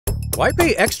Why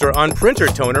pay extra on printer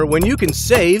toner when you can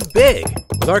save big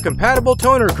with our compatible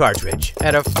toner cartridge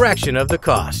at a fraction of the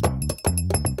cost?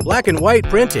 Black and white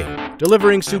printing,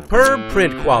 delivering superb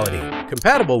print quality,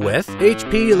 compatible with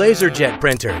HP LaserJet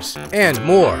printers, and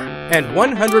more, and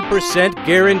 100%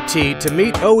 guaranteed to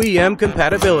meet OEM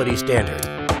compatibility standard.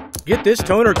 Get this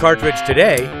toner cartridge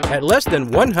today at less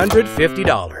than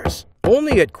 $150.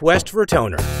 Only at Quest for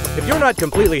Toner. If you're not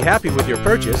completely happy with your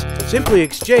purchase, simply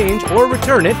exchange or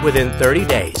return it within 30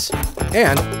 days.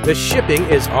 And the shipping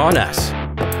is on us.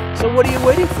 So what are you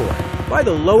waiting for? Buy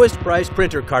the lowest price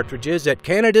printer cartridges at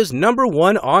Canada's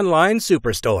 #1 online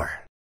superstore.